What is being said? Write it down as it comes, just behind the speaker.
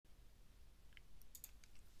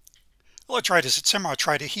Hello traders, it's Samurai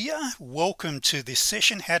Trader here. Welcome to this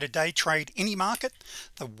session, how to day trade any market,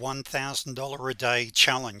 the $1,000 a day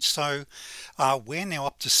challenge. So we're now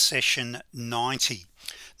up to session 90.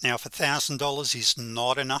 Now if $1,000 is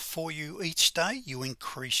not enough for you each day, you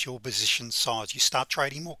increase your position size, you start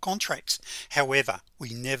trading more contracts. However,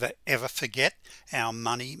 we never ever forget our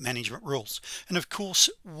money management rules, and of course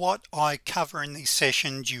what I cover in these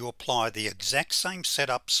sessions, you apply the exact same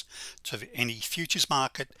setups to any futures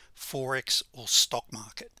market, Forex or stock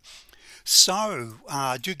market. So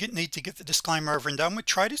need to get the disclaimer over and done with.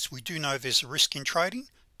 Traders, we do know there's a risk in trading.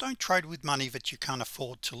 Don't trade with money that you can't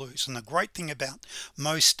afford to lose. And the great thing about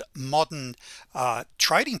most modern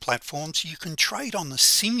trading platforms, you can trade on the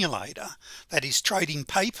simulator, that is trading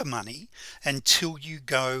paper money, until you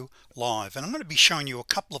go live. And I'm going to be showing you a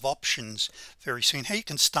couple of options very soon, how you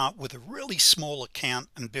can start with a really small account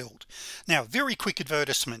and build. Now, very quick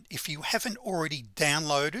advertisement: if you haven't already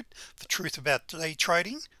downloaded The Truth About Day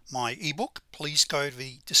Trading, my ebook, please go to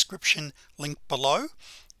the description link below.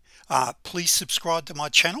 Please subscribe to my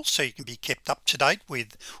channel so you can be kept up to date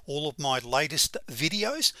with all of my latest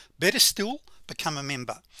videos. Better still, become a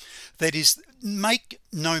member. That is, make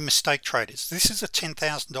no mistake traders, this is a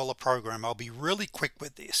 $10,000 program. I'll be really quick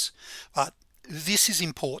with this, but this is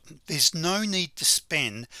important. There's no need to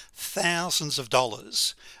spend thousands of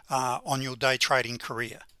dollars on your day trading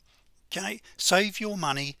career. Okay, save your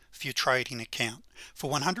money for your trading account. For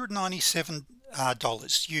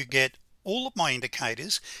 $197 you get all of my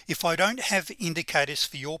indicators. If I don't have indicators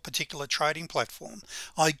for your particular trading platform,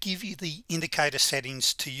 I give you the indicator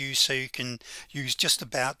settings to use, so you can use just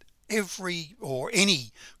about every or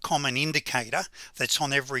any common indicator that's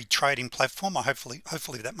on every trading platform. Hopefully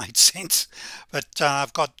that made sense. But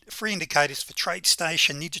I've got free indicators for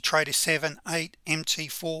TradeStation, NinjaTrader 7, 8,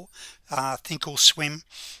 MT4, Thinkorswim,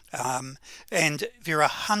 and there are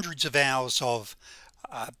hundreds of hours of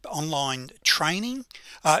online training.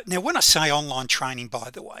 Now when I say online training, by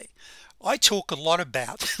the way, I talk a lot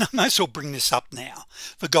about, and I may as well bring this up now,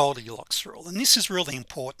 the Goldilocks rule. And this is really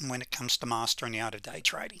important when it comes to mastering the art of day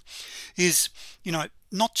trading. Is,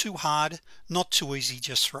 not too hard, not too easy,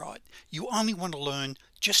 just right. You only want to learn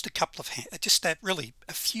just a couple of really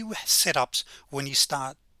a few setups when you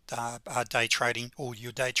start day trading or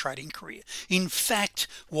your day trading career. In fact,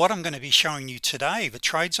 what I'm going to be showing you today, the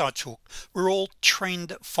trades I took, were all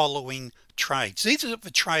trend following trades. These are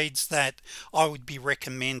the trades that I would be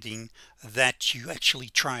recommending that you actually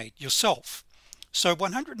trade yourself. So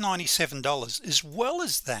 $197, as well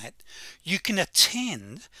as that, you can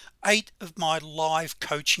attend 8 of my live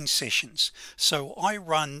coaching sessions. So I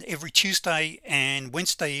run every Tuesday and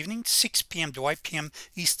Wednesday evening, 6 p.m. to 8 p.m.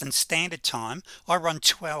 Eastern Standard Time. I run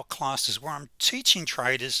 2-hour classes where I'm teaching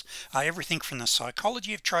traders everything from the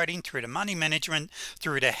psychology of trading through to money management,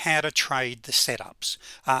 through to how to trade the setups,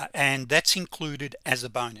 and that's included as a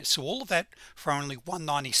bonus. So all of that for only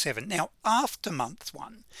 $197. Now after month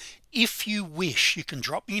 1, if you wish, you can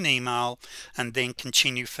drop me an email and then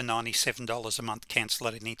continue for $97 a month, cancel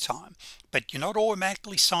at any time. But you're not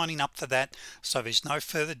automatically signing up for that, so there's no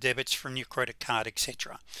further debits from your credit card,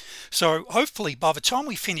 etc. So hopefully by the time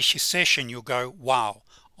we finish your session, you'll go, wow,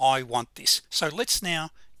 I want this. So let's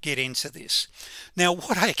now get into this. Now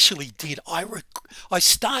what I actually did, I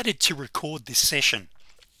started to record this session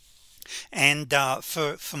and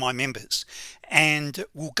for my members, and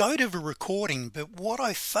we'll go to the recording. But what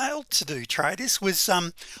I failed to do, traders, was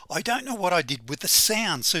I don't know what I did with the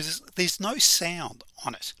sound. So there's no sound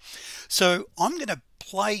on it, so I'm going to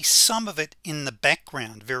play some of it in the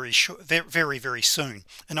background very soon,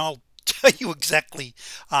 and I'll tell you exactly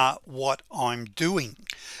what I'm doing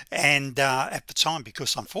and at the time,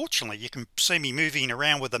 because unfortunately you can see me moving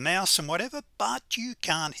around with the mouse and whatever, but you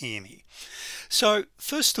can't hear me. So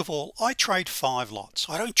first of all, I trade 5 lots.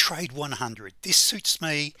 I don't trade 100. This suits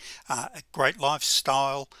me, a great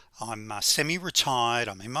lifestyle. I'm semi-retired,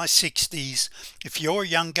 I'm in my 60s. If you're a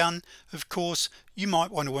young gun, of course you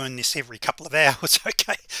might want to earn this every couple of hours,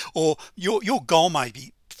 okay, or your goal may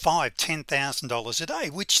be $5,000–10,000 a day,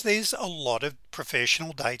 which there's a lot of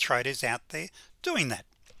professional day traders out there doing that.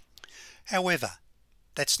 However,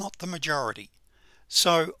 that's not the majority.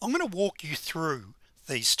 So I'm going to walk you through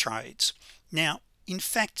these trades. Now in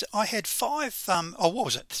fact I had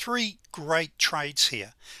 3 great trades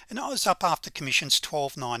here, and I was up after commissions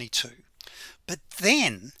 $12.92. But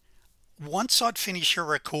then once I'd finished your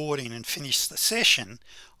recording and finished the session,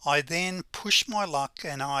 I then pushed my luck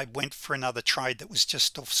and I went for another trade that was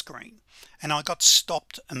just off screen, and I got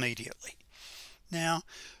stopped immediately. Now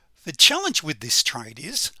the challenge with this trade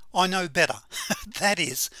is I know better. That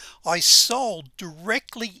is, I sold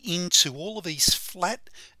directly into all of these flat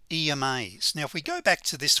EMAs. Now if we go back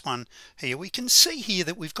to this one here, we can see here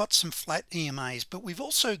that we've got some flat EMAs, but we've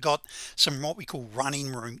also got some what we call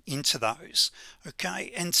running room into those.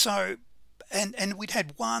 Okay, and so and we'd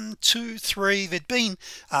had 1 2 3, there'd been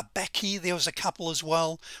back here there was a couple as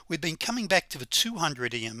well. We've been coming back to the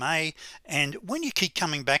 200 EMA, and when you keep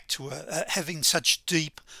coming back to having such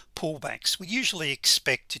deep pullbacks, we usually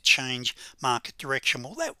expect to change market direction.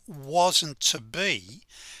 Well, that wasn't to be.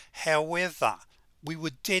 However, we were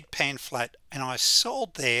deadpan flat, and I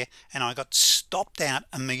sold there and I got stopped out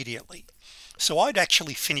immediately. So I'd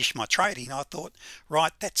actually finished my trading. I thought,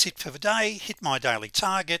 right, that's it for the day, hit my daily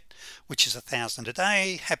target, which is 1,000 a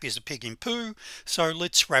day, happy as a pig in poo, so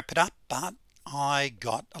let's wrap it up. But I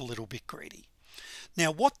got a little bit greedy.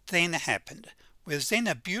 Now what then happened was then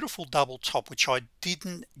a beautiful double top, which I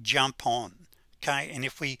didn't jump on. Okay, and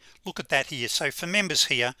if we look at that here, so for members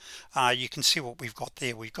here, you can see what we've got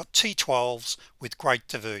there. We've got T12s with great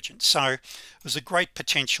divergence, so it was a great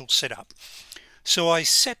potential setup. So I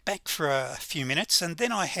sat back for a few minutes, and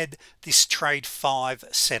then I had this trade 5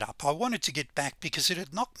 set up. I wanted to get back because it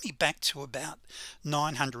had knocked me back to about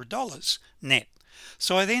 $900 net.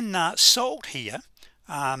 So I then sold here,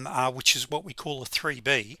 which is what we call a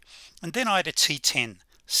 3B, and then I had a T10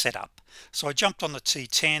 set up. So I jumped on the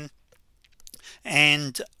T10,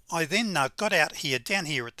 and I then got out here down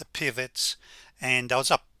here at the pivots, and I was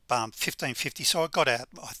up 1550. So I got out.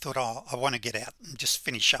 I thought, oh, I want to get out and just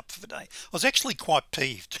finish up for the day. I was actually quite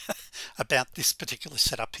peeved about this particular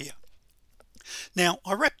setup here. Now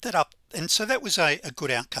I wrapped that up, and so that was a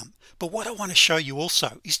good outcome. But what I want to show you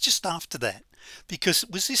also is just after that, because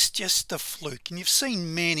was this just a fluke? And you've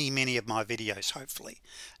seen many of my videos hopefully,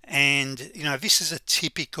 and you know, this is a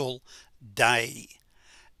typical day,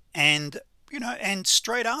 and you know, and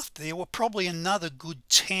straight after there were probably another good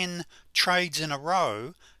 10 trades in a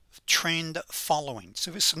row, trend following.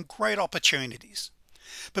 So there's some great opportunities.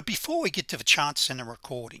 But before we get to the charts and the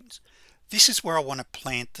recordings, this is where I want to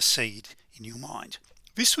plant the seed in your mind.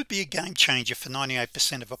 This would be a game changer for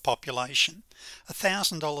 98% of a population,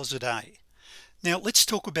 $1,000 a day. Now let's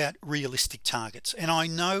talk about realistic targets, and I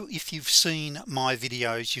know if you've seen my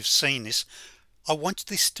videos, you've seen this. I want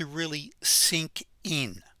this to really sink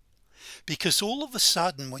in, because all of a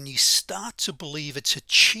sudden when you start to believe it's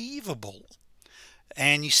achievable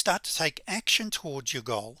and you start to take action towards your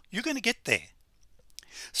goal, you're going to get there.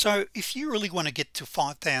 So if you really want to get to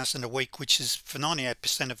 5,000 a week, which is for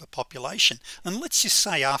 98% of the population, and let's just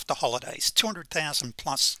say after holidays 200,000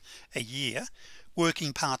 plus a year,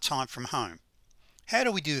 working part-time from home, how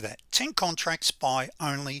do we do that? 10 contracts by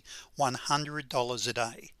only $100 a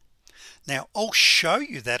day. Now I'll show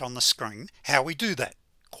you that on the screen how we do that.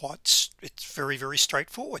 It's very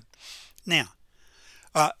straightforward. Now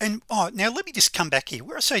now let me just come back here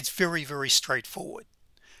where I say it's very straightforward.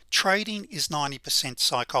 Trading is 90%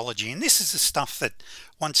 psychology, and this is the stuff that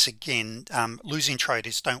once again losing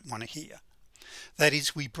traders don't want to hear. That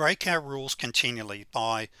is, we break our rules continually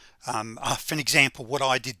by for an example, what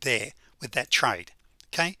I did there with that trade.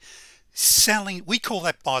 Okay, selling, we call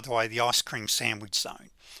that, by the way, the ice cream sandwich zone.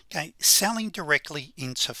 Okay, selling directly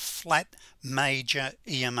into flat major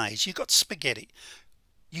EMAs. You got spaghetti,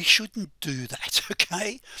 you shouldn't do that.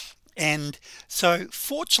 Okay, and so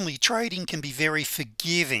fortunately trading can be very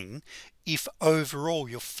forgiving if overall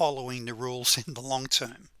you're following the rules in the long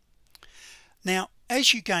term. Now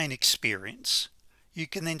as you gain experience, you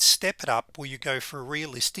can then step it up where you go for a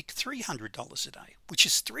realistic $300 a day, which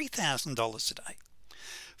is $3,000 a day.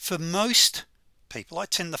 For most people, I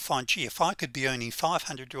tend to find, gee, if I could be earning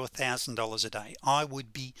 $500 to $1,000 a day, I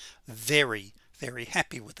would be very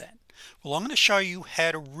happy with that. Well, I'm going to show you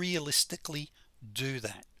how to realistically do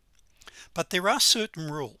that. But there are certain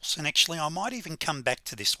rules, and actually I might even come back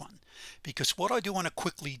to this one, because what I do want to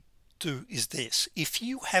quickly do is this. If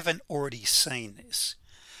you haven't already seen this,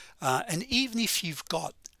 and even if you've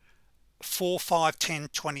got $4, $5, $10,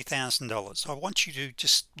 $20,000, I want you to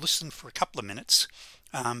just listen for a couple of minutes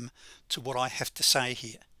to what I have to say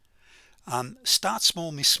here. Start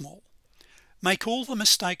small, miss small. Make all the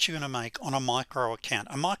mistakes you're going to make on a micro account.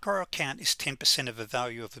 A micro account is 10% of the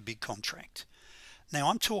value of a big contract. Now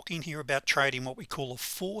I'm talking here about trading what we call a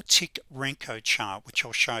 4-tick Renko chart, which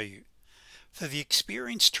I'll show you. For the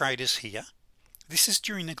experienced traders here, this is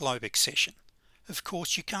during the Globex session. Of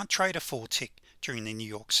course you can't trade a 4-tick during the New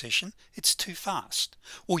York session, it's too fast.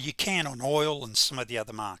 Or you can on oil and some of the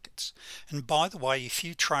other markets. And by the way, if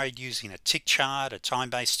you trade using a tick chart, a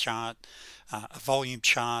time-based chart, a volume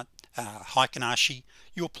chart, Heikin-Ashi,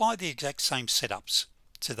 you apply the exact same setups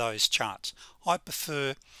to those charts. I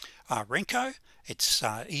prefer Renko, It's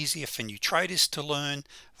easier for new traders to learn.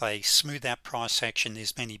 They smooth out price action.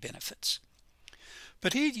 There's many benefits.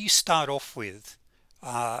 But here you start off with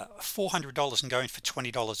 $400 and going for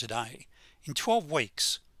 $20 a day. In 12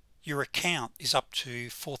 weeks your account is up to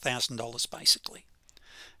 $4,000 basically.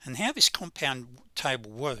 And how this compound table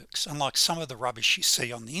works, unlike some of the rubbish you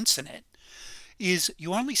see on the internet, is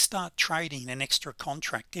you only start trading an extra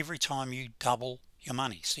contract every time you double your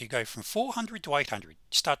money. So you go from 400 to 800,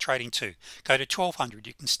 start trading 2. Go to 1200,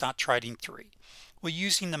 you can start trading 3. We're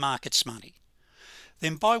using the market's money.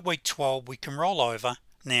 Then by week 12 we can roll over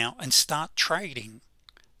now and start trading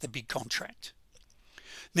the big contract.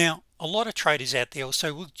 Now a lot of traders out there will say,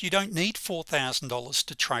 well, you don't need $4,000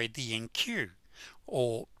 to trade the NQ,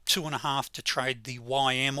 or 2.5 to trade the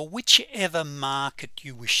YM, or whichever market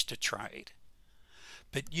you wish to trade.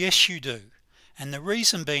 But yes, you do. And the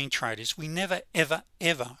reason being, traders, we never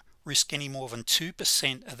ever risk any more than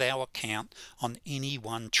 2% of our account on any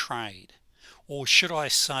one trade, or should I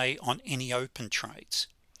say on any open trades.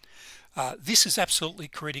 This is absolutely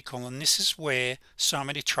critical, and this is where so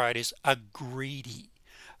many traders are greedy.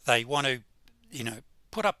 They want to,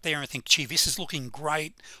 put up there and think, gee, this is looking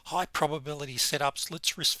great, high probability setups,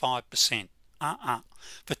 let's risk 5%.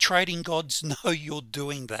 The trading gods know you're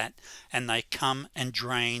doing that, and they come and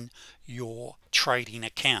drain your trading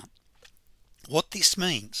account. What this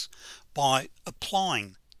means, by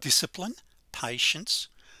applying discipline, patience,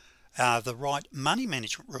 the right money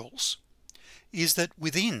management rules, is that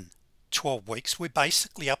within 12 weeks we're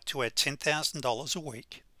basically up to our $10,000 a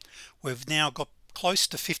week. We've now got close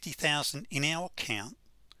to $50,000 in our account.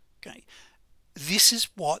 Okay, this is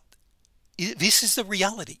the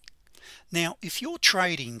reality. Now if you're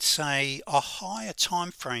trading, say, a higher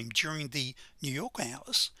time frame during the New York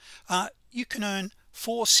hours, you can earn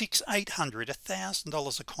 $400, $600, $800,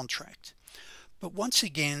 $1,000 a contract. But once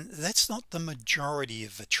again, that's not the majority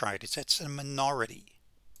of the traders, that's a minority.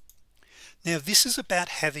 Now this is about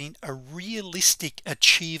having a realistic,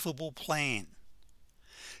 achievable plan.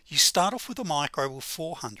 You start off with a micro of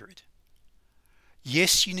 400.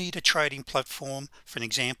 Yes, you need a trading platform. For an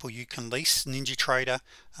example, you can lease NinjaTrader.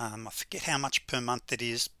 I forget how much per month it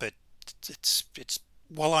is, but it's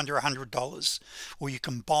well under $100. Or you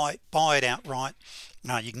can buy it outright.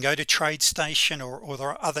 You can go to TradeStation or there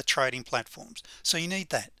are other trading platforms. So you need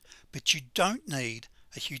that, but you don't need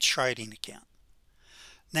a huge trading account.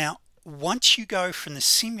 Now once you go from the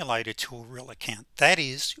simulator to a real account, that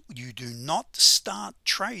is, you do not start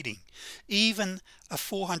trading even a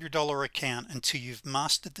 $400 account until you've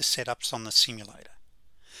mastered the setups on the simulator.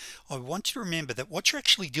 I want you to remember that what you're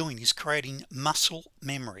actually doing is creating muscle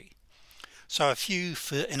memory. So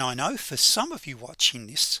and I know for some of you watching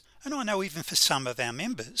this, and I know even for some of our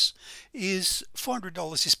members, is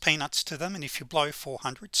 $400 is peanuts to them, and if you blow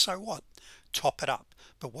 400, so what? Top it up.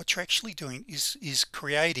 But what you're actually doing is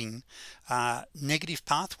creating negative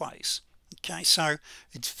pathways. Okay, so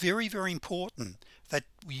it's very important that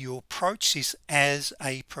you approach this as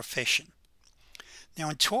a profession. Now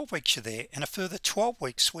in 12 weeks you're there, and a further 12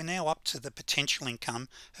 weeks we're now up to the potential income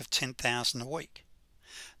of $10,000 a week.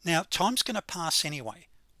 Now time's going to pass anyway.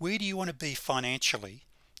 Where do you want to be financially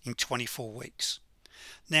in 24 weeks?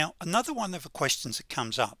 Now another one of the questions that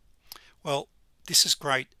comes up, well, this is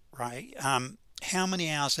great, Ray, how many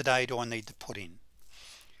hours a day do I need to put in?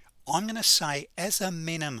 I'm going to say as a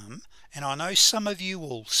minimum, and I know some of you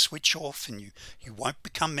will switch off and you won't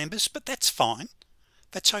become members, but that's fine,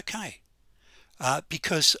 that's okay,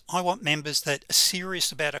 because I want members that are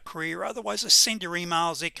serious about a career. Otherwise they send your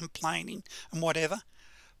emails, they're complaining and whatever.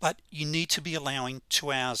 But you need to be allowing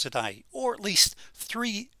 2 hours a day, or at least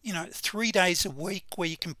 3 days a week where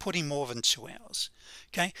you can put in more than 2 hours.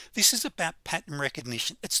 Okay, this is about pattern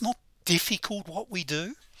recognition. It's not difficult what we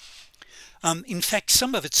do. In fact,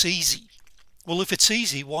 some of it's easy. Well, if it's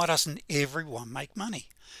easy, why doesn't everyone make money?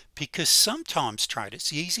 Because sometimes, traders,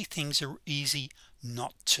 the easy things are easy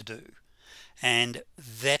not to do, and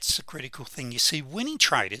that's the critical thing. You see, winning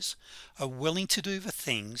traders are willing to do the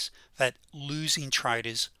things that losing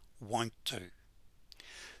traders won't do.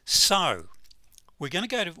 So we're going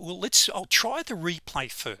to go to, well, I'll try the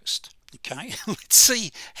replay first. Okay, let's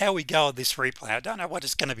see how we go with this replay. I don't know what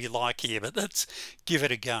it's going to be like here, but let's give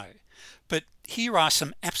it a go. But here are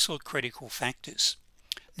some absolute critical factors.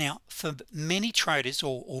 Now for many traders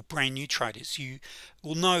or brand new traders, you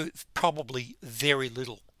will know probably very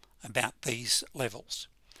little about these levels.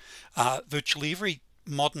 Virtually every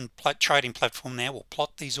modern trading platform now will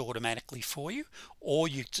plot these automatically for you, or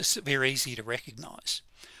just very easy to recognize,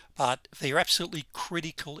 but they're absolutely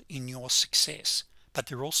critical in your success. But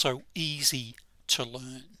they're also easy to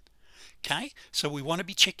learn. Okay, so we want to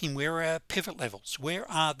be checking where are our pivot levels, where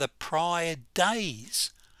are the prior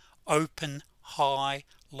days open, high,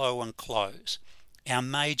 low, and close, our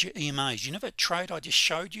major EMAs. You know that trade I just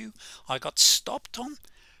showed you I got stopped on?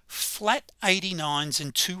 Flat 89s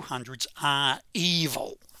and 200s are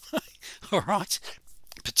evil. All right,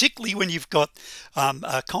 particularly when you've got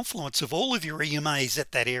a confluence of all of your EMAs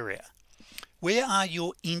at that area. Where are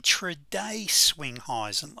your intraday swing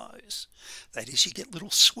highs and lows? That is, you get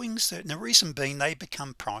little swings there, and the reason being they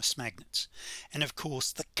become price magnets. And of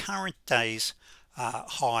course the current days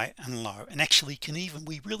high and low, and actually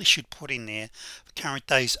we really should put in there current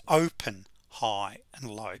days open, high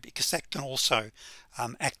and low, because that can also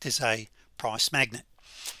act as a price magnet.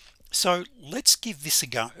 So let's give this a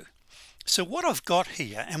go. So what I've got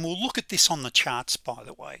here, and we'll look at this on the charts, by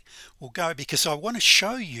the way, we'll go because I want to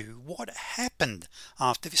show you what happened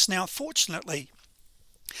after this. Now unfortunately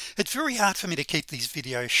it's very hard for me to keep these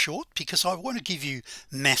videos short because I want to give you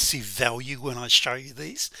massive value when I show you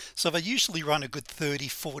these, so I usually run a good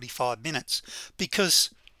 30-45 minutes,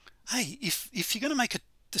 because hey, if you're going to make a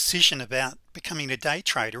decision about becoming a day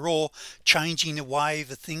trader or changing the way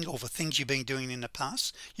the things you've been doing in the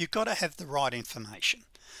past, you've got to have the right information,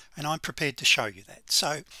 and I'm prepared to show you that.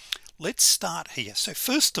 So let's start here. So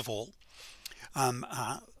first of all,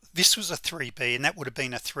 this was a 3B, and that would have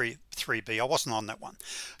been a 3B. I wasn't on that one,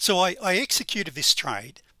 so I executed this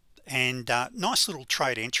trade, and nice little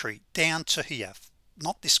trade entry down to here,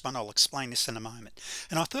 not this one. I'll explain this in a moment.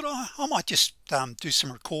 And I thought, oh, I might just do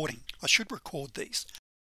some recording. I should record these.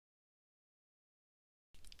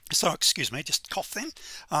 So excuse me, just cough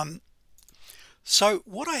then. So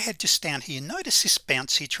what I had just down here, notice this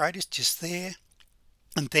bouncy trade is just there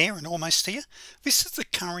and there and almost here. This is the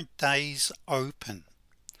current day's open,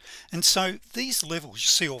 and so these levels you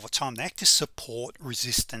see all the time, they act as support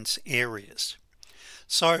resistance areas.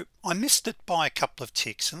 So I missed it by a couple of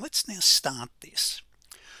ticks, and let's now start this.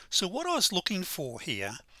 So what I was looking for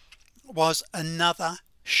here was another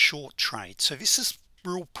short trade. So this is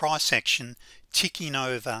real price action ticking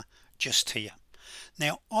over just here.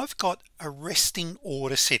 Now I've got a resting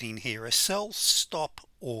order setting here, a sell stop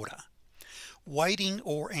order, waiting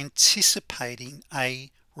or anticipating a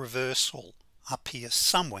reversal up here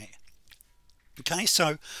somewhere. Okay,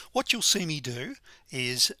 so what you'll see me do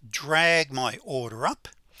is drag my order up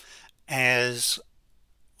as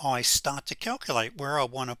I start to calculate where I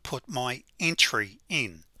want to put my entry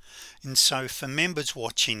in. And so for members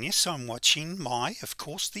watching this, I'm watching of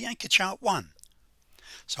course the anchor chart 1.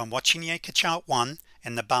 So I'm watching the anchor chart 1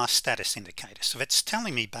 and the bar status indicator. So that's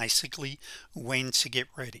telling me basically when to get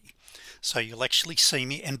ready. So you'll actually see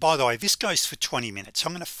me, and by the way, this goes for 20 minutes.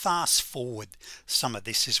 I'm going to fast forward some of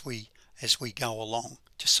this as we go along,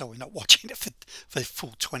 just so we're not watching it for the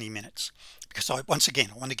full 20 minutes, because once again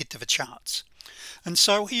I want to get to the charts. And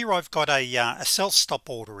so here I've got a sell stop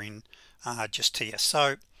order in just here.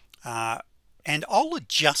 So and I'll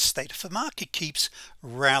adjust that. If the market keeps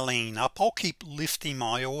rallying up, I'll keep lifting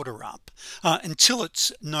my order up until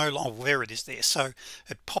it's no longer, there it is there. So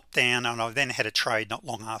it popped down, and I then had a trade not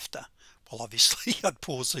long after. Well, obviously I'd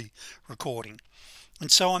pause the recording,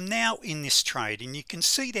 and so I'm now in this trade, and you can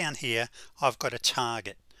see down here I've got a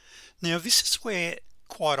target. Now this is where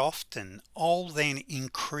quite often I'll then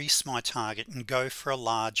increase my target and go for a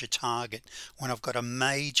larger target when I've got a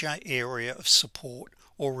major area of support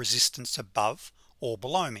or resistance above or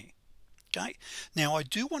below me. Okay, now I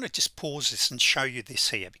do want to just pause this and show you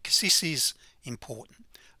this here, because this is important.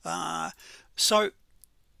 So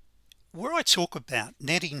where I talk about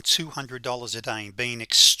netting $200 a day and being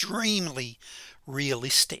extremely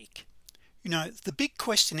realistic, you know, the big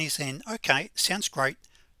question is then, okay, sounds great,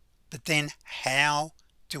 but then how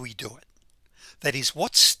do we do it? That is,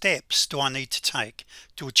 what steps do I need to take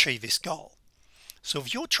to achieve this goal? So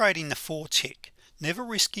if you're trading the 4 tick, never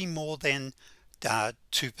risking more than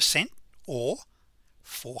 2%, or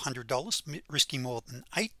 $400, risking more than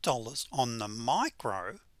 $8 on the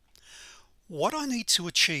micro, what I need to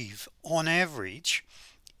achieve on average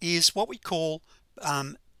is what we call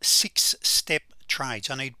 6-step trades.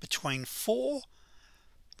 I need between 4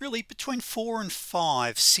 and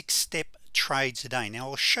 5 6-step trades a day. Now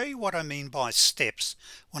I'll show you what I mean by steps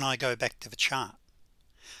when I go back to the chart.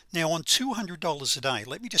 Now on $200 a day,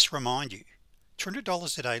 let me just remind you,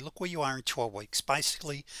 $200 a day, look where you are in 12 weeks,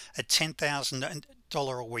 basically a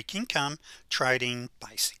 $10,000 a week income, trading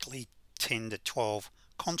basically 10 to 12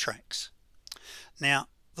 contracts. Now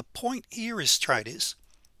the point here is, traders,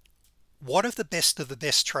 what are the best of the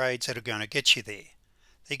best trades that are going to get you there?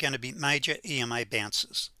 They're going to be major EMA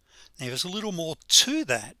bounces. Now there's a little more to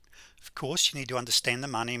that, Of course, you need to understand the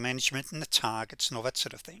money management and the targets and all that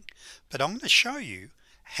sort of thing, but I'm going to show you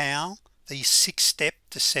how these 6-step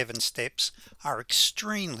to 7 steps are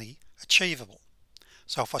extremely achievable.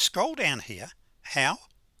 So if I scroll down here, how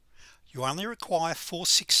you only require 4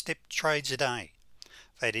 6-step trades a day.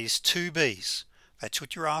 That is 2 B's. That's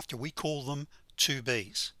what you're after. We call them 2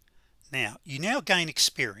 B's. Now you gain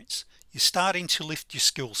experience. You're starting to lift your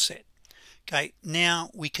skill set. Okay, now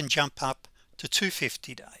we can jump up to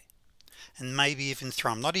 250 a day, and maybe even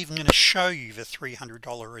through. I'm not even going to show you the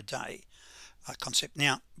 $300 a day concept.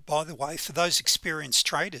 Now, by the way, for those experienced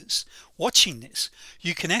traders watching this,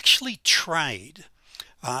 you can actually trade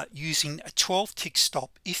using a 12 tick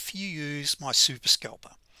stop if you use my super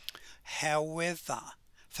scalper. However,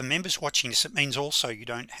 for members watching this, it means also you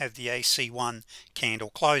don't have the AC1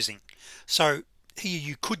 candle closing. So here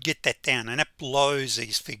you could get that down, and it blows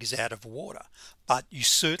these figures out of water, but you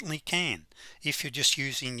certainly can if you're just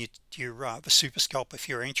using the super scalper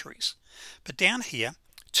for your entries. But down here,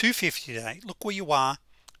 250 a day, look where you are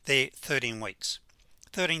there. 13 weeks,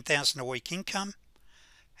 13,000 a week income.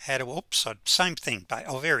 How to, oops, same thing, but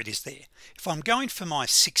oh, there it is there. If I'm going for my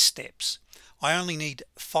 6 steps, I only need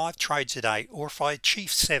 5 trades a day, or if I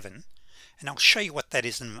achieve 7, and I'll show you what that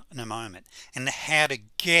is in a moment, and how to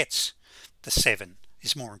get the 7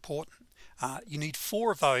 is more important. You need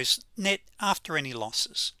 4 of those net after any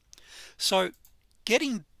losses. So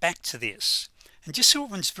getting back to this, and just so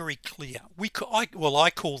everyone's very clear, I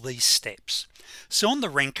call these steps. So on the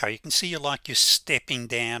Renko, you can see you're stepping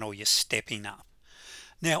down or you're stepping up.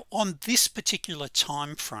 Now on this particular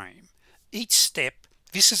time frame, each step,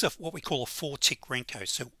 this is what we call a 4-tick Renko.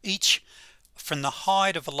 So each, from the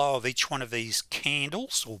high to the low of each one of these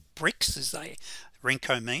candles or bricks, as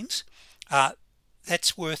Renko means,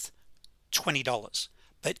 that's worth $20,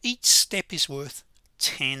 but each step is worth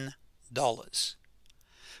 $10.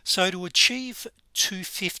 So to achieve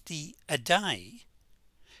 250 a day,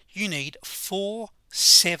 you need 4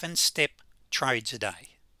 7-step trades a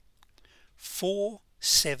day. 4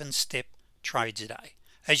 7-step trades a day.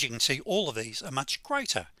 As you can see, all of these are much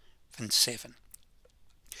greater than 7.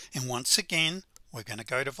 And once again, we're going to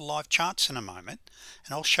go to the live charts in a moment,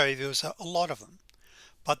 and I'll show you there's a lot of them.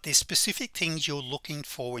 But there's specific things you're looking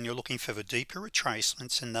for when you're looking for the deeper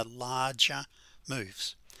retracements and the larger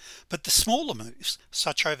moves. But the smaller moves,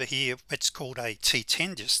 such over here, it's called a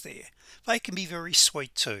T10 just there, they can be very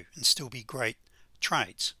sweet too and still be great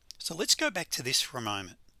trades. So let's go back to this for a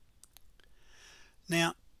moment.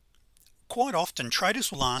 Now, quite often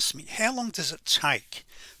traders will ask me, how long does it take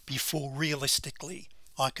before realistically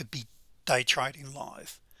I could be day trading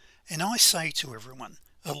live? And I say to everyone,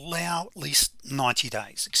 allow at least 90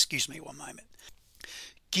 days. Excuse me one moment.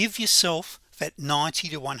 Give yourself that 90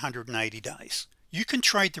 to 180 days. You can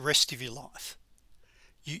trade the rest of your life.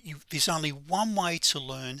 There's only one way to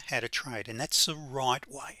learn how to trade, and that's the right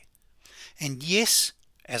way. And yes,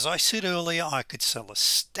 as I said earlier, I could sell a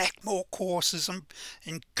stack more courses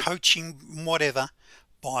and coaching, whatever,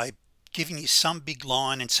 by giving you some big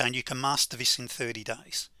line and saying you can master this in 30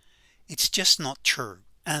 days. It's just not true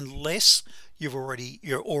unless you're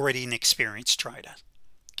already an experienced trader.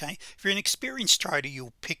 Okay, if you're an experienced trader,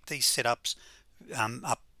 you'll pick these setups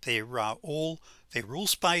up. They're all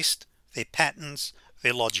rules-based, they're patterns,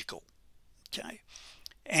 they're logical. Okay,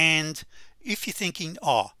 and if you're thinking,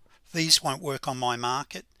 oh, these won't work on my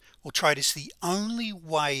market, well, traders, the only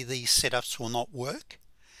way these setups will not work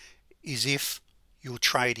is if you're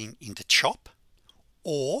trading into chop,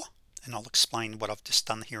 or, and I'll explain what I've just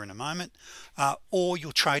done here in a moment, or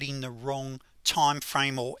you're trading the wrong time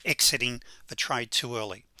frame or exiting the trade too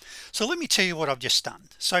early. So let me tell you what I've just done.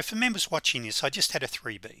 So for members watching this, I just had a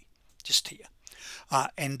 3B just here,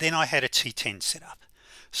 and then I had a T10 set up.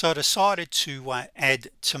 So I decided to add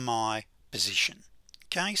to my position.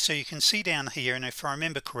 Okay, so you can see down here, and if I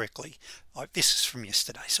remember correctly, this is from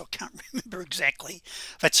yesterday, so I can't remember exactly.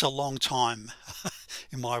 That's a long time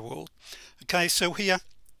in my world. Okay, so here,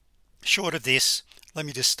 short of this, let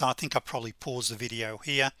me just start. I think I'll probably pause the video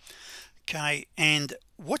here. Okay, and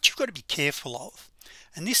what you've got to be careful of,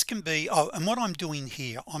 and this can be, and what I'm doing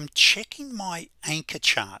here, I'm checking my anchor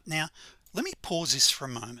chart. Now let me pause this for a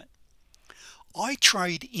moment. I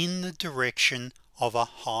trade in the direction of a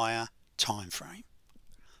higher time frame.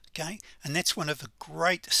 Okay, and that's one of the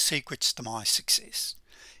great secrets to my success,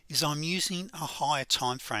 is I'm using a higher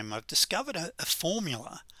time frame. I've discovered a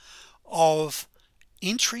formula of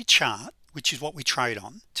entry chart, which is what we trade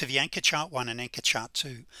on, to the anchor chart 1 and anchor chart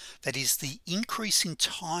 2, that is the increase in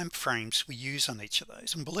time frames we use on each of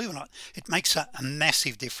those, and believe it or not, it makes a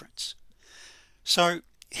massive difference. So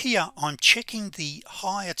here I'm checking the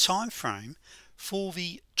higher time frame for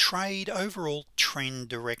the trade overall trend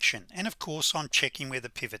direction, and of course I'm checking where the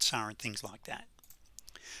pivots are and things like that.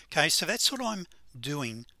 Okay, so that's what I'm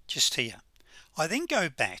doing just here. I then go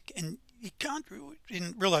back, and you can't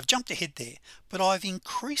in real, I've jumped ahead there, but I've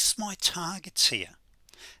increased my targets here.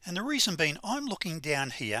 And the reason being, I'm looking down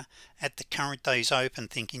here at the current day's open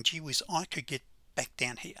thinking, gee whiz, I could get back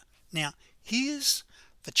down here. Now here's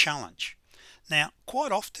the challenge. Now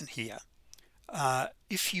quite often here,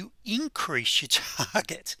 if you increase your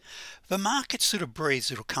target, the market sort of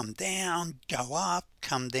breathes. It'll come down, go up,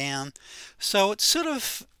 come down. So it's sort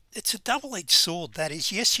of, it's a double-edged sword. That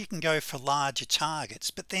is, yes, you can go for larger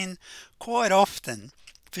targets, but then quite often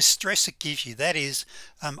the stress it gives you, that is,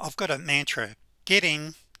 I've got a mantra: get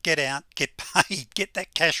in, get out, get paid, get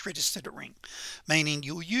that cash register to ring. Meaning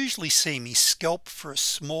you'll usually see me scalp for a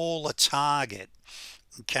smaller target,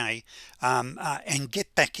 okay, and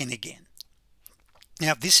get back in again.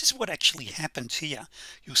 Now this is what actually happens here.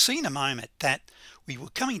 You'll see in a moment that we were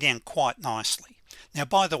coming down quite nicely. Now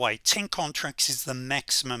by the way, 10 contracts is the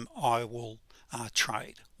maximum I will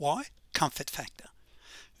trade. Why? Comfort factor.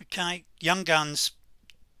 Okay, young guns,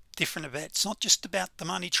 different about, it's not just about the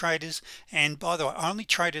money traders. And by the way, I only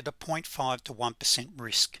traded a 0.5 to 1%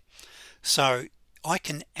 risk, so I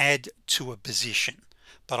can add to a position,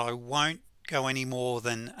 but I won't go any more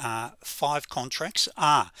than 5 contracts.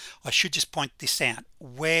 I should just point this out,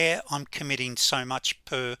 where I'm committing so much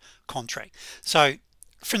per contract. So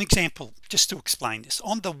for an example, just to explain this,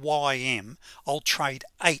 on the YM I'll trade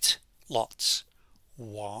 8 lots.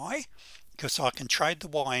 Why? Because I can trade the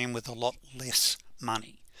YM with a lot less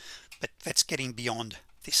money, but that's getting beyond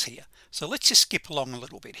this here. So let's just skip along a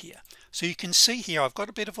little bit here. So you can see here I've got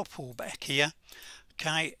a bit of a pullback here,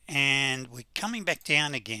 okay, and we're coming back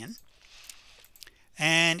down again.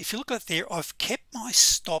 And if you look at there, I've kept my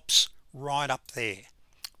stops right up there.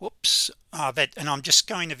 Whoops, and I'm just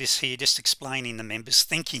going to this here, just explaining the members,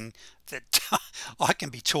 thinking that I can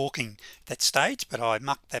be talking that stage, but I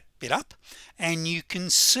mucked that bit up. And you can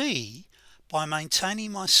see by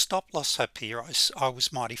maintaining my stop loss up here, I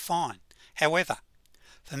was mighty fine. However,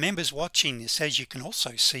 for members watching this, as you can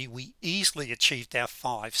also see, we easily achieved our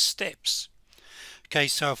 5 steps. Okay,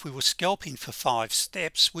 so if we were scalping for 5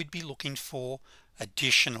 steps, we'd be looking for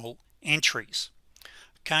additional entries.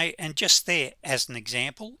 Okay, and just there as an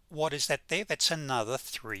example, what is that there? That's another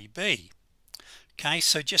 3B. Okay,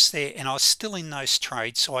 so just there, and I was still in those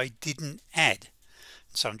trades, so I didn't add.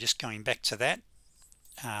 So I'm just going back to that.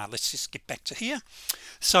 Let's just get back to here.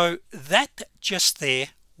 So that just there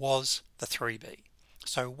was the 3B.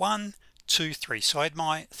 So 1, 2, 3. So I had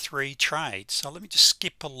my 3 trades. So let me just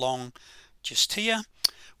skip along just here.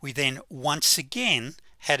 We then once again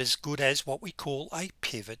had as good as what we call a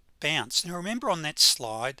pivot bounce. Now remember on that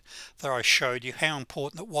slide that I showed you how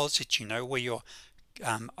important it was that you know where your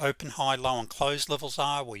open, high, low and close levels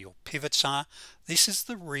are, where your pivots are. This is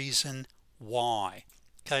the reason why.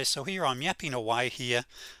 Okay, so here I'm yapping away here,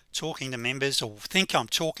 talking to members, or think I'm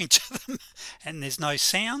talking to them, and there's no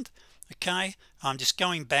sound. Okay, I'm just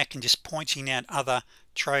going back and just pointing out other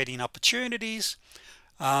trading opportunities.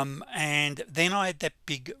 And then I had that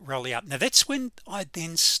big rally up. Now that's when I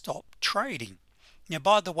then stopped trading. Now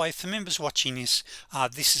by the way, for members watching this,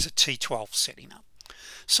 this is a T12 setting up.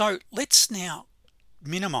 So let's now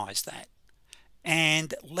minimize that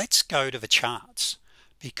and let's go to the charts,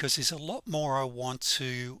 because there's a lot more I want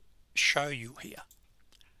to show you here.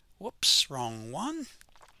 Whoops, wrong one.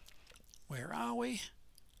 Where are we?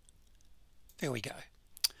 There we go.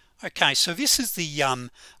 Okay, so this is the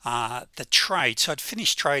trade. So I'd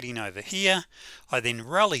finished trading over here. I then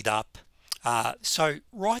rallied up. So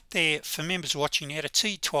right there for members watching, you had a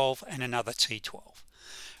T12 and another T12.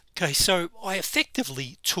 Okay, so I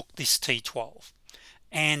effectively took this T12,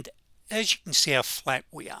 and as you can see how flat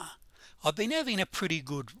we are, I've been having a pretty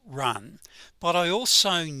good run, but I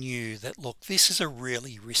also knew that, look, this is a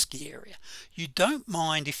really risky area. You don't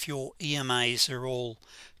mind if your EMAs are all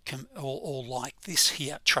like this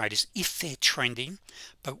here, traders, if they're trending,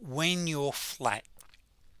 but when you're flat.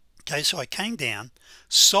 Okay, so I came down,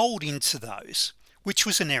 sold into those, which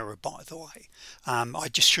was an error, by the way. I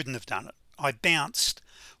just shouldn't have done it. I bounced.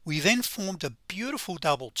 We then formed a beautiful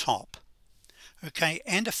double top, okay,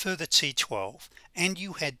 and a further T12, and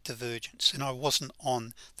you had divergence, and I wasn't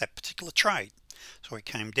on that particular trade. So we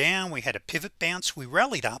came down, we had a pivot bounce, we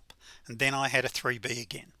rallied up, and then I had a 3B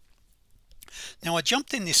again. Now I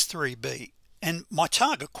jumped in this 3B, and my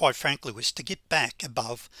target, quite frankly, was to get back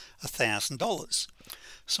above $1,000.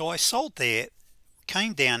 So I sold there,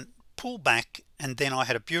 came down, pulled back, and then I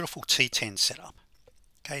had a beautiful T10 set up.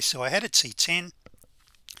 Okay, so I had a T10,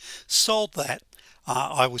 sold that,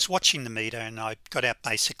 I was watching the meter and I got out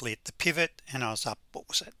basically at the pivot, and I was up, what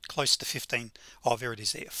was it, close to 15, oh there it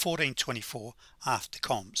is there, 14.24 after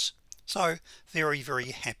comms. So very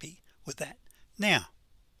happy with that. Now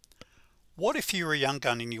what if you're a young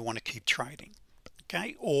gun and you want to keep trading?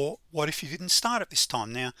 Okay, or what if you didn't start at this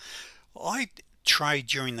time? Now I trade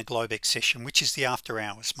during the Globex session, which is the after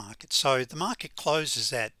hours market. So the market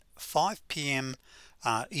closes at 5 p.m.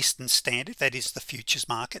 Eastern Standard, that is the futures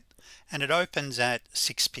market, and it opens at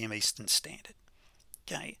 6 p.m. Eastern Standard.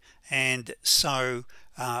 Okay, and so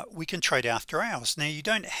we can trade after hours. Now you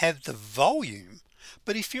don't have the volume,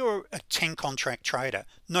 but if you're a 10 contract trader,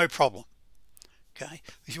 no problem. Okay,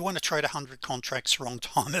 if you want to trade 100 contracts, wrong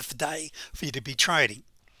time of day for you to be trading.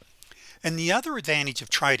 And the other advantage of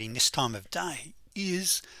trading this time of day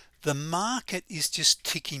is the market is just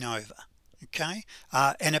ticking over. Okay,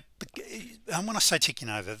 and when I say ticking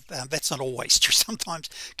over, that's not always true. Sometimes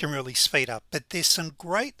it can really speed up, but there's some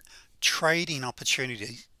great trading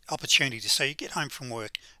opportunities. So you get home from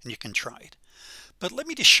work and you can trade. But let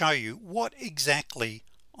me just show you what exactly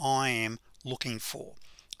I am looking for.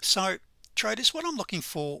 So traders, what I'm looking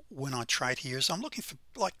for when I trade here is I'm looking for,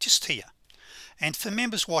 like, just here. And for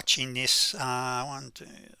members watching this, 1, 2,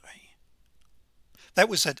 3, that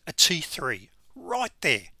was a T3 right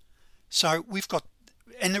there. So we've got,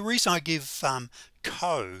 and the reason I give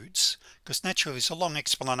codes, because naturally there's a long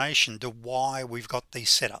explanation to why we've got these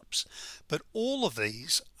setups, but all of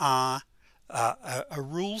these are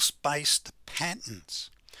rules-based patterns.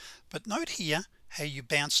 But note here how you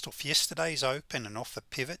bounced off yesterday's open and off a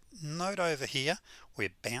pivot. Note over here we're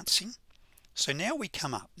bouncing. So now we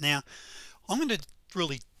come up. Now I'm going to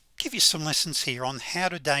really give you some lessons here on how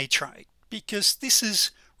to day trade, because this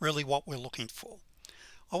is really what we're looking for.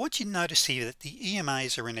 I want you to notice here that the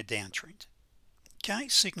EMAs are in a downtrend. Okay,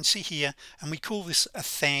 so you can see here, and we call this a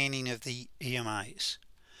fanning of the EMAs.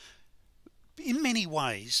 In many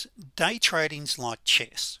ways, day trading's like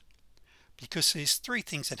chess, because there's three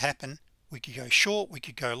things that happen. We could go short, we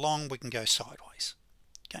could go long, we can go sideways.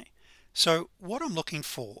 Okay, so what I'm looking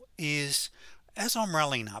for is, as I'm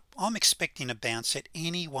rallying up, I'm expecting a bounce at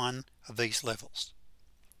any one of these levels.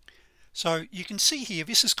 So you can see here,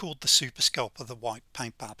 this is called the super scalp of the white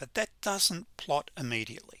paint bar, but that doesn't plot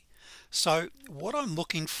immediately. So what I'm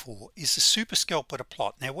looking for is the super scalp at a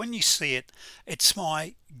plot. Now when you see it, it's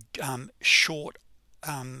my short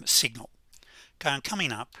signal. Okay, I'm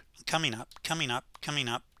coming up, coming up, coming up, coming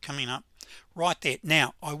up, coming up, right there.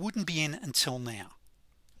 Now I wouldn't be in until now.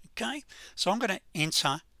 Okay, so I'm going to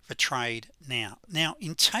enter the trade now. Now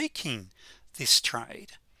in taking this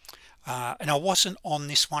trade, and I wasn't on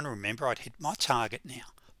this one, remember I'd hit my target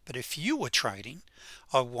now, but if you were trading,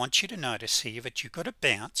 I want you to notice here that you've got a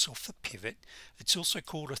bounce off the pivot. It's also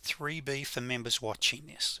called a 3B for members watching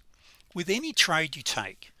this. With any trade you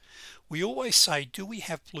take, we always say, do we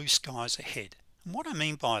have blue skies ahead? And what I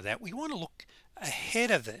mean by that, we want to look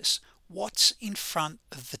ahead of this. What's in front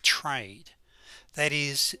of the trade? That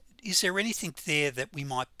is there anything there that we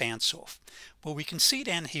might bounce off? Well, we can see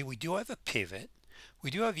down here we do have a pivot. We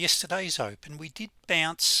do have yesterday's open. We did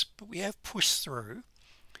bounce, but we have pushed through.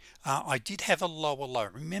 I did have a lower low.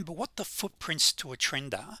 Remember what the footprints to a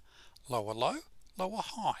trend are: lower low, lower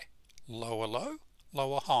high, lower low,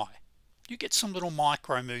 lower high. You get some little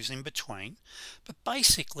micro moves in between, but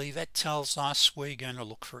basically that tells us we're going to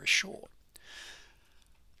look for a short.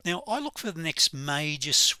 Now I look for the next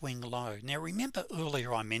major swing low. Now remember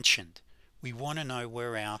earlier I mentioned we want to know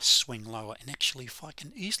where our swing lower, and actually if I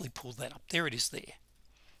can easily pull that up, there it is there.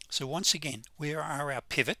 So once again, where are our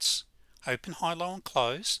pivots? Open, high, low and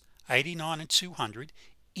close, 89 and 200,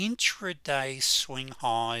 intraday swing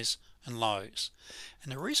highs and lows.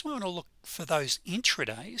 And the reason we want to look for those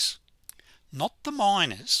intradays, not the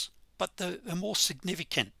minors, but the more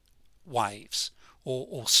significant waves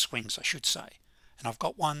or swings I should say, and I've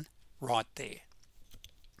got one right there.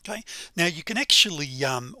 Okay, now you can actually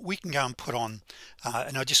we can go and put on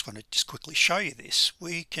and I just want to just quickly show you this.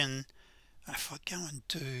 We can, if I go and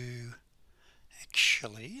do,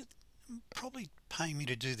 actually probably pay me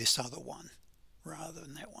to do this other one rather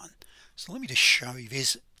than that one, so let me just show you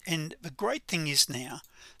this. And the great thing is now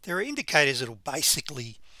there are indicators that will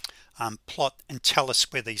basically plot and tell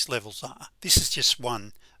us where these levels are. This is just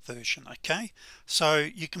one version. Okay, so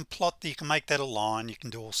you can plot, you can make that a line, you can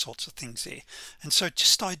do all sorts of things there, and so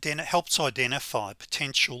just helps identify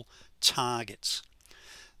potential targets.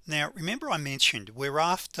 Now remember I mentioned we're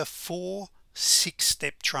after 4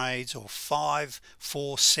 6-step trades or 5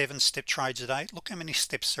 4 7-step trades a day. Look how many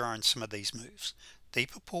steps there are in some of these moves: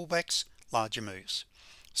 deeper pullbacks, larger moves.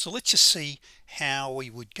 So let's just see how we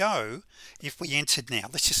would go if we entered now.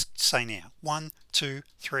 Let's just say now 1 2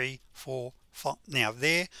 3 4 5. Now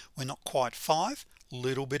there we're not quite 5,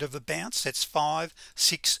 little bit of a bounce. That's 5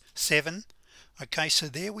 6 7. Okay, so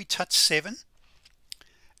there we touch 7,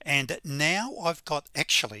 and now I've got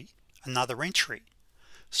actually another entry.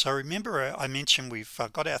 So remember I mentioned we've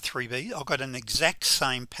got our 3B. I've got an exact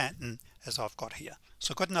same pattern as I've got here,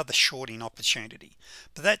 so I've got another shorting opportunity,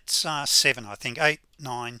 but that's 7, I think 8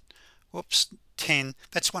 9 whoops 10.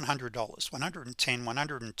 That's $100, 110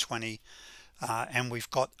 120, and we've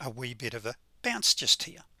got a wee bit of a bounce just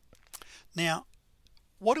here. Now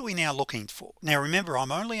what are we now looking for? Now remember,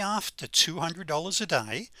 I'm only after $200 a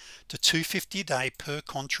day to $250 a day per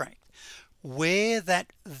contract. Where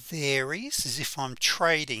that varies is if I'm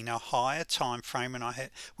trading a higher time frame and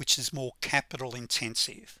which is more capital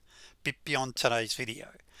intensive, bit beyond today's video,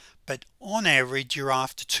 but on average you're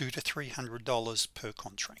after $200 to $300 per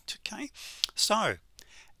contract. Okay, so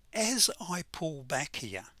as I pull back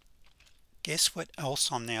here, guess what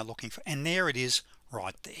else I'm now looking for? And there it is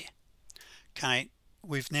right there. Okay,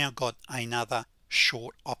 we've now got another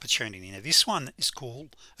short opportunity. Now this one is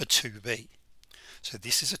called a 2B. So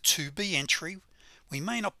this is a 2B entry. We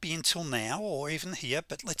may not be until now or even here,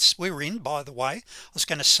 but we're in. By the way, I was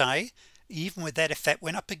going to say, even with that, if that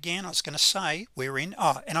went up again, I was going to say we're in.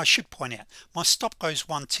 And I should point out my stop goes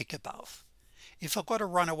one tick above. If I've got a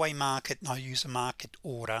runaway market and I use a market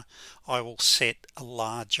order, I will set a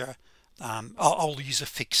larger I'll use a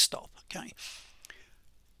fixed stop. Okay,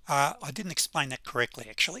 I didn't explain that correctly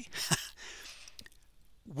actually.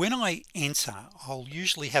 When I enter, I'll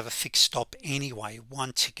usually have a fixed stop anyway,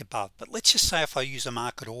 one tick above, but let's just say if I use a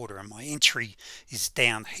market order and my entry is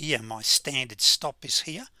down here, my standard stop is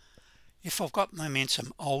here. If I've got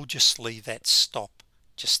momentum, I'll just leave that stop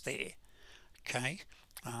just there. Okay,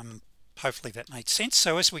 hopefully that made sense.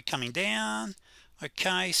 So as we're coming down,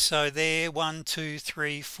 okay, so there 1 2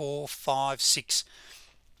 3 4 5 6,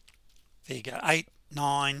 there you go, 8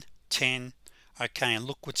 9 10. Okay, and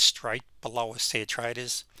look what's straight below us there,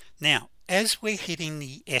 traders. Now as we're hitting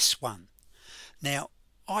the S1, now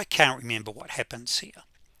I can't remember what happens here,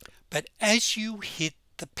 but as you hit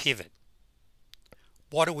the pivot,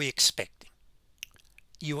 what are we expecting?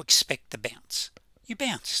 You expect the bounce. You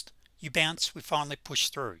bounced, we finally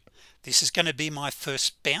pushed through. This is going to be my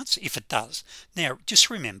first bounce if it does. Now just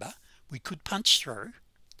remember, we could punch through,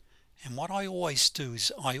 and what I always do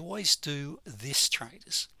is I always do this,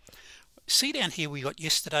 traders. See down here we got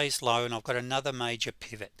yesterday's low and I've got another major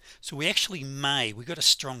pivot, so we got a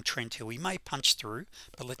strong trend here. We may punch through,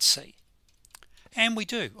 but let's see. And we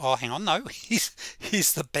do. Oh, hang on, no,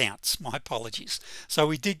 here's the bounce. My apologies. So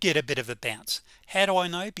we did get a bit of a bounce. How do I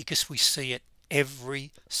know? Because we see it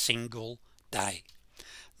every single day.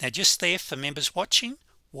 Now just there for members watching,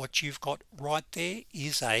 what you've got right there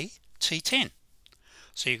is a T10.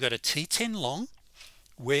 So you've got a T10 long.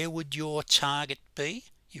 Where would your target be?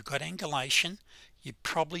 You've got angulation. You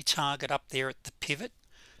probably target up there at the pivot.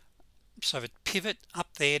 So the pivot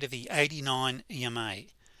up there to the 89 EMA.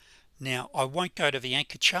 Now I won't go to the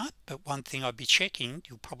anchor chart, but one thing I'd be checking,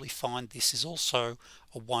 you'll probably find this is also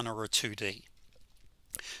a 1 or a 2D.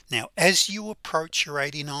 Now as you approach your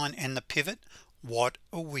 89 and the pivot, what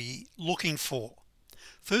are we looking for?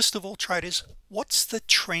 First of all, traders, what's the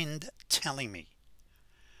trend telling me?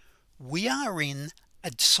 We are in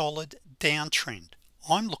a solid downtrend.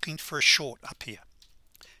 I'm looking for a short up here,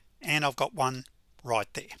 and I've got one right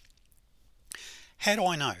there. How do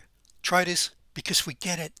I know, traders? Because we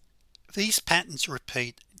get it. These patterns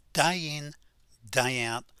repeat day in, day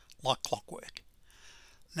out like clockwork.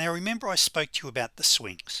 Now remember I spoke to you about the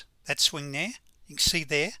swings. That swing there, you can see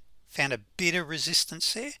there, found a bit of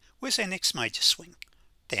resistance there. Where's our next major swing?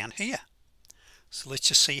 Down here. So let's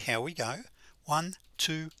just see how we go. 1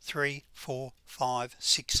 2 3 4 5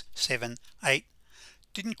 6 7 8.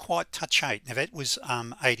 Didn't quite touch 8. Now that was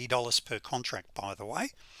 $80 per contract, by the way.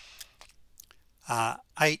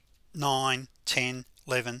 8 9 10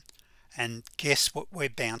 11, and guess what we're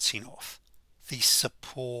bouncing off? The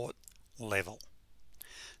support level.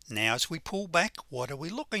 Now as we pull back, what are we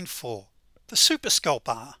looking for? The super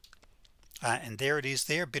scalper, and there it is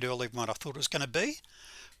there, a bit earlier than what I thought it was going to be.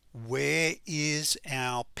 Where is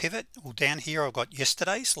our pivot? Well, down here I've got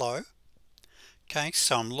yesterday's low. Okay,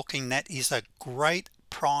 so I'm looking, that is a great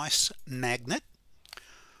price magnet.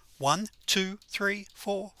 1 2 3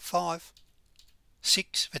 4 5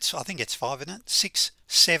 6, I think it's 5, isn't it? 6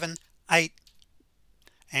 7 8,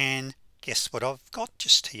 and guess what I've got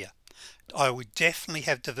just here? I would definitely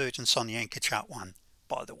have divergence on the anchor chart one,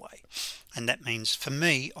 by the way, and that means for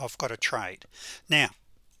me I've got a trade. Now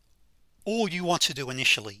all you want to do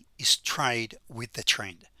initially is trade with the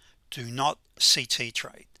trend. Do not CT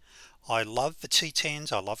trade. I love the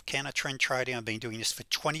T10s. I love counter trend trading. I've been doing this for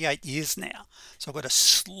 28 years now, so I've got a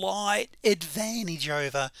slight advantage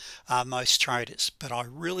over most traders, but I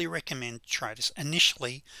really recommend traders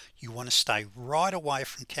initially you want to stay right away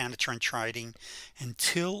from counter trend trading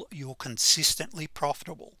until you're consistently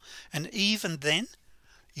profitable. And even then,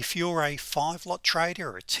 if you're a 5-lot trader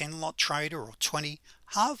or a 10-lot trader or 20,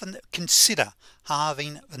 consider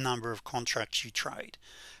halving the number of contracts you trade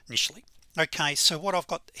initially. Okay, so what I've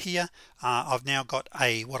got here, I've now got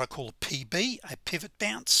what I call a PB, a pivot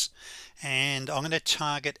bounce, and I'm going to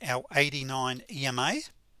target our 89 EMA.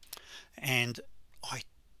 And I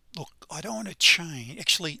don't want to change.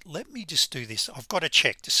 Actually, let me just do this. I've got to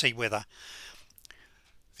check to see whether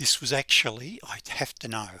this was actually, I have to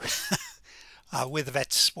know whether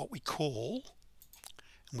that's what we call,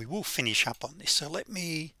 and we will finish up on this. So let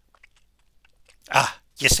me,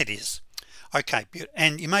 yes it is. Okay,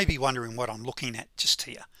 and you may be wondering what I'm looking at just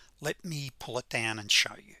here. Let me pull it down and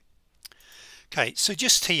show you. Okay, so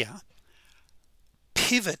just here,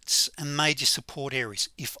 pivots and major support areas.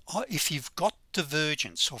 If you've got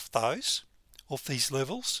divergence off these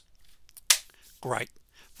levels, great.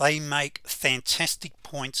 They make fantastic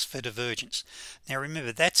points for divergence. Now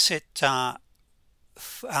remember, that's at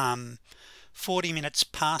 40 minutes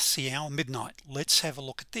past the hour midnight. Let's have a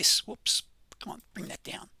look at this. Whoops, come on, bring that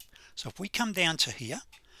down. So if we come down to here,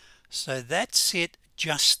 so that's it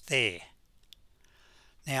just there.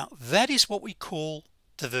 Now that is what we call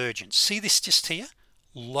divergence. See this just here,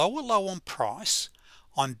 lower low on price.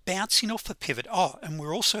 I'm bouncing off the pivot. And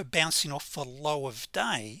we're also bouncing off the low of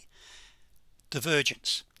day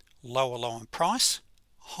divergence. Lower low on price,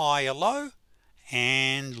 higher low,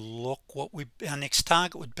 and look what our next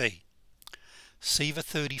target would be. See the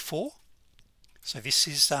 34. So this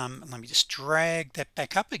is let me just drag that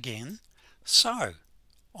back up again. So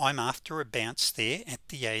I'm after a bounce there at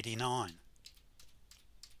the 89.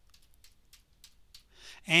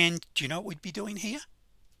 And do you know what we'd be doing here?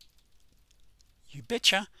 You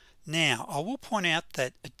betcha. Now I will point out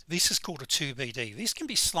that this is called a 2BD. This can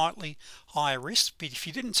be slightly higher risk, but if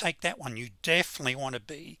you didn't take that one, you definitely want to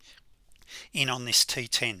be in on this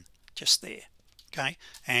T10 just there. Okay,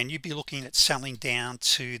 and you'd be looking at selling down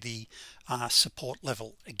to the support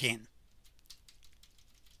level again.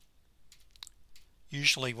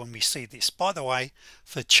 Usually when we see this, by the way,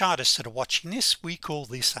 for chartists that are watching this, we call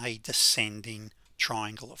this a descending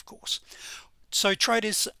triangle, of course. So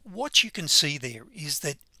traders, what you can see there is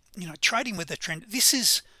that, you know, trading with a trend, this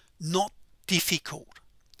is not difficult.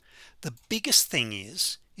 The biggest thing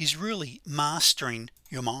is really mastering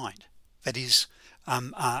your mind. That is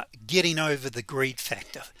getting over the greed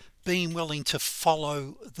factor, being willing to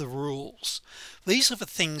follow the rules. These are the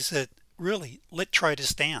things that really let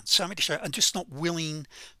traders down. So many traders are just not willing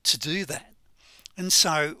to do that. And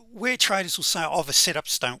so where traders will say, oh, the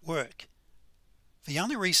setups don't work, the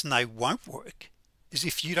only reason they won't work is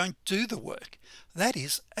if you don't do the work. That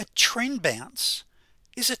is, a trend bounce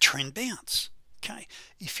is a trend bounce. Okay,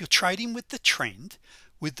 if you're trading with the trend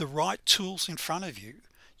with the right tools in front of you,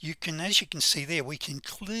 you can, as you can see there, we can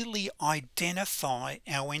clearly identify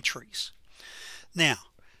our entries. Now,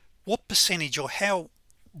 what percentage or how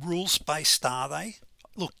rules based are they?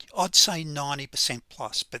 Look, I'd say 90%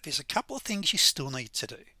 plus, but there's a couple of things you still need to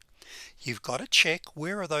do. You've got to check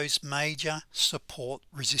where are those major support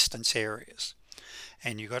resistance areas,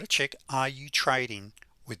 and you've got to check, are you trading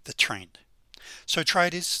with the trend? So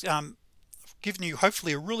traders, I've given you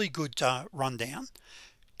hopefully a really good rundown.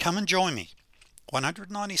 Come and join me.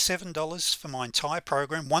 $197 for my entire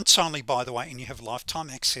program, once only, by the way, and you have lifetime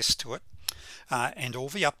access to it, and all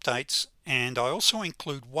the updates. And I also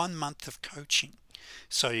include 1 month of coaching,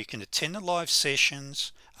 so you can attend the live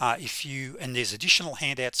sessions. And there's additional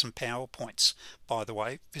handouts and PowerPoints. By the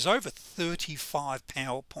way, there's over 35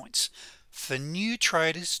 PowerPoints for new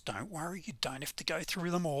traders. Don't worry, you don't have to go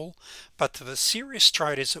through them all, but for the serious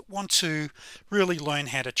traders that want to really learn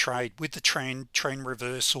how to trade with the trend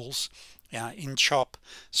reversals in chop.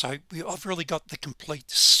 So I've really got the complete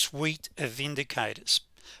suite of indicators,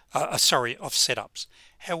 of setups.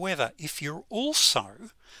 However, if you're also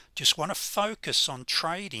just want to focus on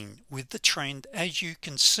trading with the trend, as you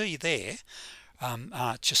can see there,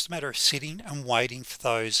 just a matter of sitting and waiting for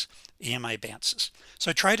those EMA bounces.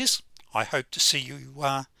 So traders, I hope to see you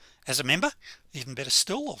as a member. Even better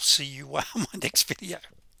still, I'll see you on my next video.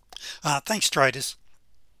 Thanks traders.